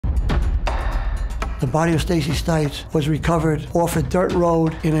The body of Stacey Stites was recovered off a dirt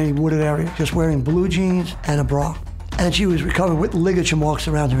road in a wooded area, just wearing blue jeans and a bra. And she was recovered with ligature marks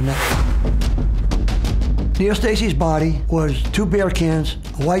around her neck. Near Stacey's body was 2 beer cans,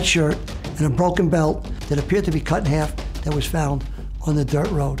 a white shirt, and a broken belt that appeared to be cut in half that was found on the dirt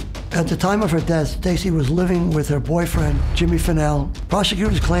road. At the time of her death, Stacey was living with her boyfriend, Jimmy Fennell.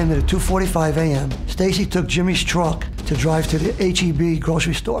 Prosecutors claim that at 2:45 a.m., Stacey took Jimmy's truck to drive to the H-E-B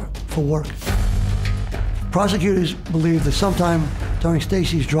grocery store for work. Prosecutors believe that sometime during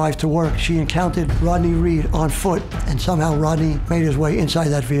Stacey's drive to work, she encountered Rodney Reed on foot, and somehow Rodney made his way inside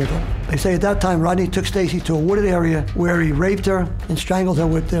that vehicle. They say at that time, Rodney took Stacey to a wooded area where he raped her and strangled her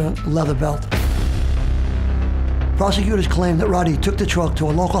with the leather belt. Prosecutors claim that Rodney took the truck to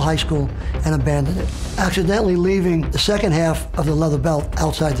a local high school and abandoned it, accidentally leaving the second half of the leather belt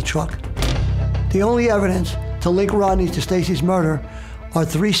outside the truck. The only evidence to link Rodney to Stacey's murder are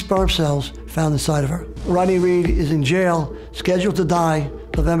 3 sperm cells found inside of her. Rodney Reed is in jail, scheduled to die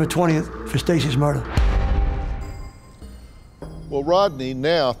November 20th for Stacey's murder. Well, Rodney,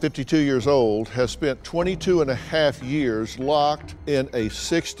 now 52 years old, has spent 22 and a half years locked in a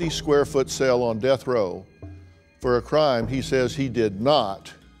 60-square-foot cell on death row for a crime he says he did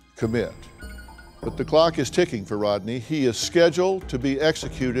not commit. But the clock is ticking for Rodney. He is scheduled to be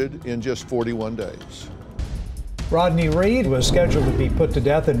executed in just 41 days. Rodney Reed was scheduled to be put to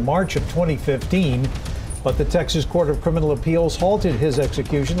death in March of 2015, but the Texas Court of Criminal Appeals halted his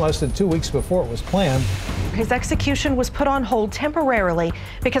execution less than 2 weeks before it was planned. His execution was put on hold temporarily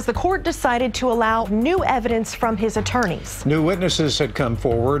because the court decided to allow new evidence from his attorneys. New witnesses had come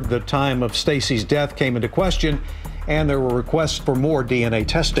forward. The time of Stacey's death came into question, and there were requests for more DNA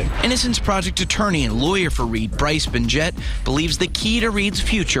testing. Innocence Project attorney and lawyer for Reed, Bryce Benjett, believes the key to Reed's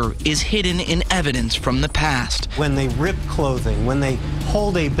future is hidden in evidence from the past. When they rip clothing, when they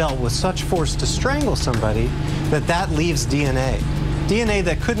hold a belt with such force to strangle somebody, that leaves DNA. DNA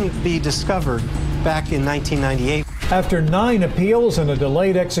that couldn't be discovered back in 1998. After 9 appeals and a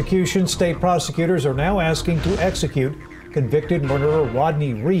delayed execution, state prosecutors are now asking to execute convicted murderer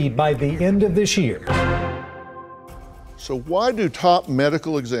Rodney Reed by the end of this year. So why do top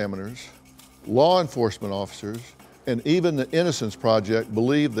medical examiners, law enforcement officers, and even the Innocence Project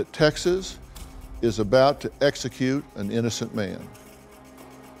believe that Texas is about to execute an innocent man?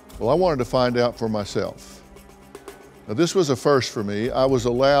 Well, I wanted to find out for myself. Now, this was a first for me. I was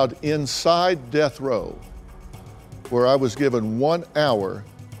allowed inside death row, where I was given 1 hour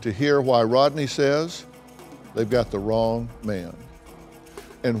to hear why Rodney says they've got the wrong man,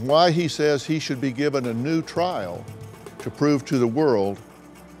 and why he says he should be given a new trial to prove to the world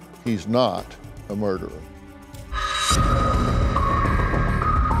he's not a murderer.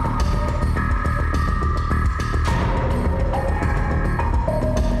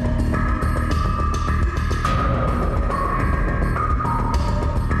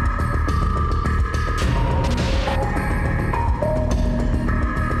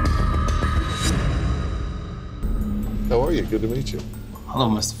 How are you? Good to meet you. Hello,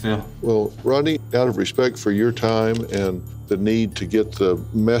 Mr. Phil. Well, Rodney, out of respect for your time and the need to get the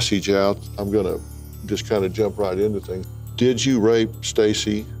message out, I'm gonna just kind of jump right into things. Did you rape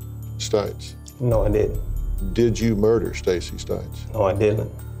Stacey Stites? No, I didn't. Did you murder Stacey Stites? No, I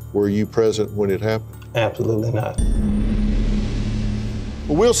didn't. Were you present when it happened? Absolutely not.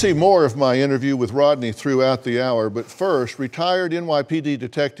 Well, we'll see more of my interview with Rodney throughout the hour, but first, retired NYPD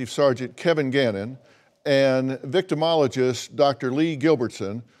Detective Sergeant Kevin Gannon and victimologist Dr. Lee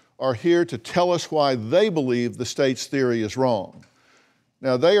Gilbertson are here to tell us why they believe the state's theory is wrong.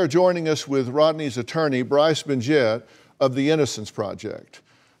 Now, they are joining us with Rodney's attorney, Bryce Benjett, of the Innocence Project.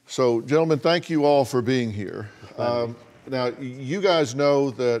 So, gentlemen, thank you all for being here. Now, you guys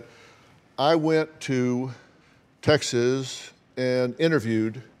know that I went to Texas and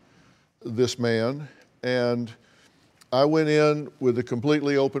interviewed this man, and I went in with a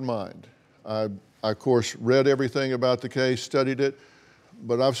completely open mind. I, of course, read everything about the case, studied it,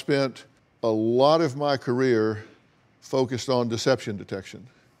 but I've spent a lot of my career focused on deception detection.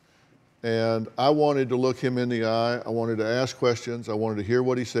 And I wanted to look him in the eye. I wanted to ask questions. I wanted to hear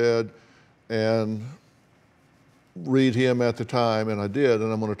what he said and read him at the time, and I did,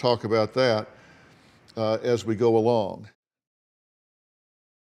 and I'm going to talk about that as we go along.